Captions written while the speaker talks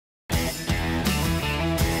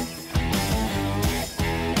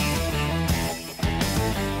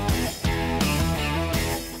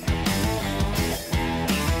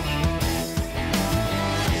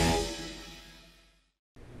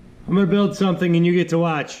I'm gonna build something and you get to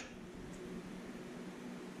watch.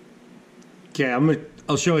 Okay,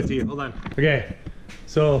 I'll show it to you. Hold on. Okay,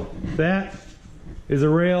 so that is a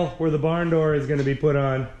rail where the barn door is gonna be put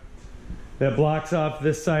on that blocks off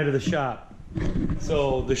this side of the shop.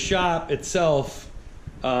 So the shop itself,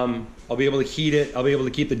 I'll be able to heat it. I'll be able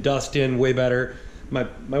to keep the dust in way better. My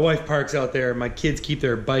wife parks out there. My kids keep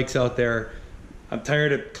their bikes out there. I'm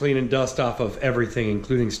tired of cleaning dust off of everything,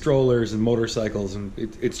 including strollers and motorcycles, and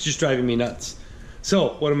it's just driving me nuts.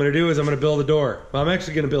 So what I'm gonna do is I'm gonna build a door. Well, I'm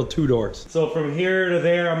actually gonna build 2 doors. So from here to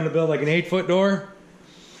there, I'm gonna build like an 8-foot door,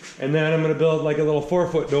 and then I'm gonna build like a little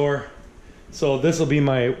 4-foot door. So this will be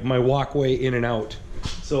my walkway in and out.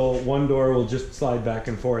 So one door will just slide back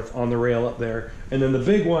and forth on the rail up there. And then the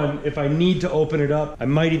big one, if I need to open it up, I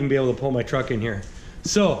might even be able to pull my truck in here.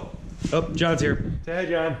 So, oh, John's here. Say hi,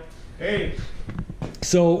 John. Hey.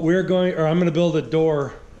 So I'm gonna build a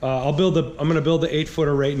door. I'm gonna build the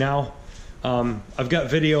 8-footer right now. I've got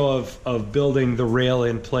video of building the rail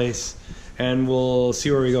in place, and we'll see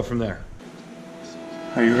where we go from there.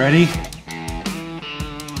 Are you ready?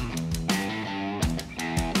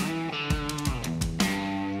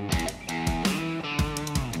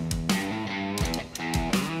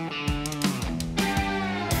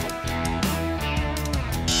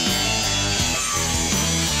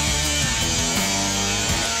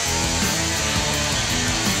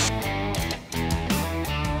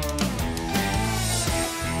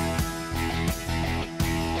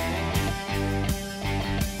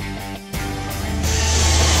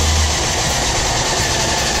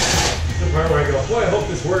 Where I go, boy, I hope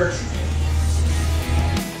this works.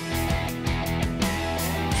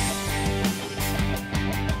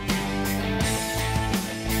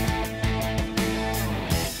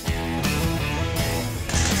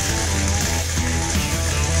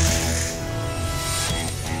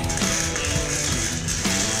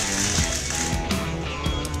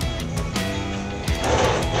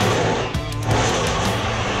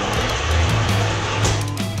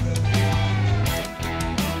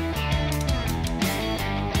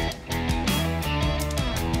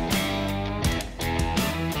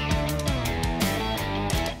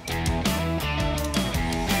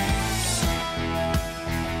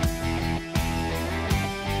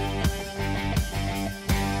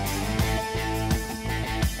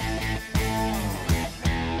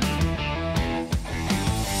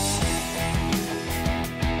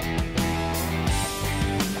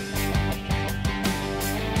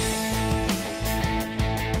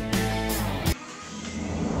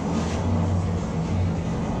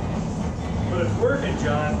 It's working,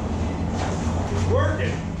 John. It's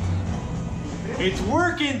working. It's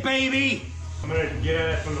working, baby! I'm gonna get at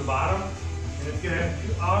it from the bottom, and it's gonna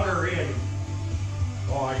auger in.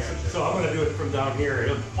 Oh, I got you. So I'm gonna do it from down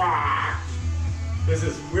here.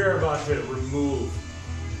 We're about to remove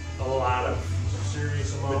a lot of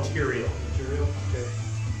serious amount material. Okay.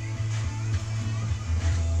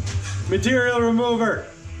 Material remover.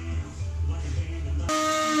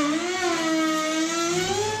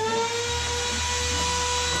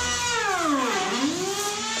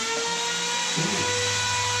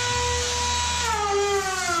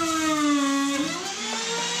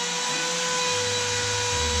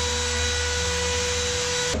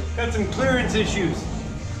 Got some clearance issues.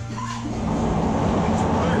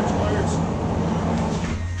 Clearance.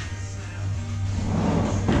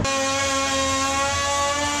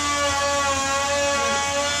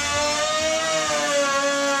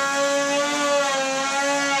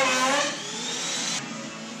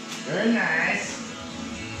 Very nice.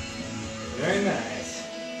 Very nice.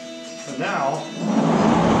 So now,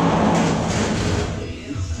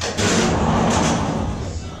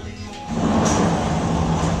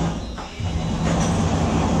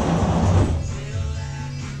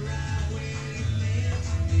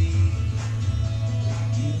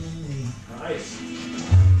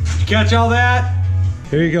 catch all that?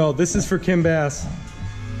 Here you go. This is for Kim Bass.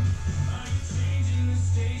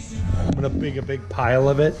 I'm gonna make a big pile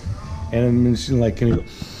of it, and I'm just like, can you go?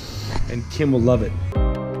 And Kim will love it.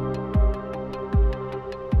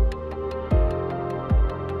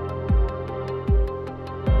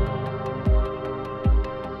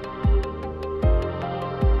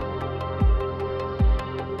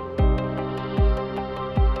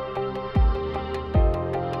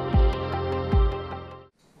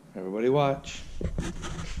 Everybody watch.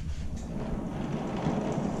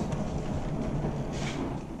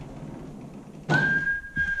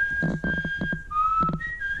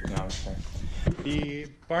 The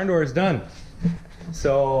barn door is done.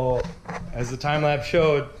 So, as the time lapse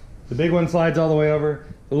showed, the big one slides all the way over,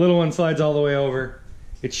 the little one slides all the way over.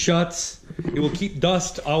 It shuts, It will keep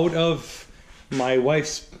dust out of my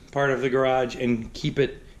wife's part of the garage and keep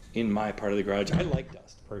it in my part of the garage. I like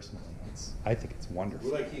dust personally. I think it's wonderful.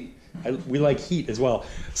 We like heat. We like heat as well.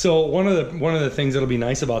 So one of the things that'll be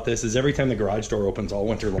nice about this is every time the garage door opens all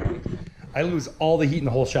winter long, I lose all the heat in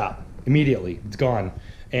the whole shop immediately. It's gone.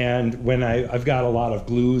 And when I've got a lot of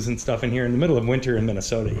glues and stuff in here in the middle of winter in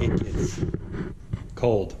Minnesota, it gets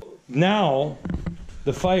cold. Now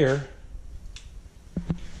the fire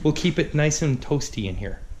will keep it nice and toasty in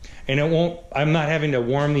here. And it won't, I'm not having to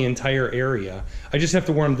warm the entire area. I just have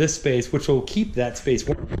to warm this space, which will keep that space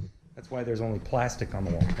warm. That's why there's only plastic on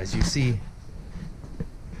the wall, as you see.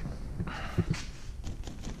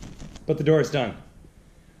 But the door is done.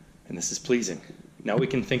 And this is pleasing. Now we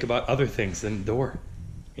can think about other things than the door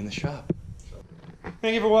in the shop.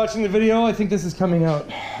 Thank you for watching the video. I think this is coming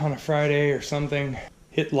out on a Friday or something.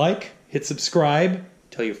 Hit like, hit subscribe,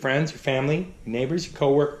 tell your friends, your family, your neighbors, your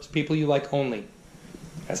coworkers, people you like only,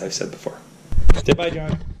 as I've said before. Say bye,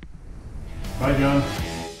 John. Bye, John.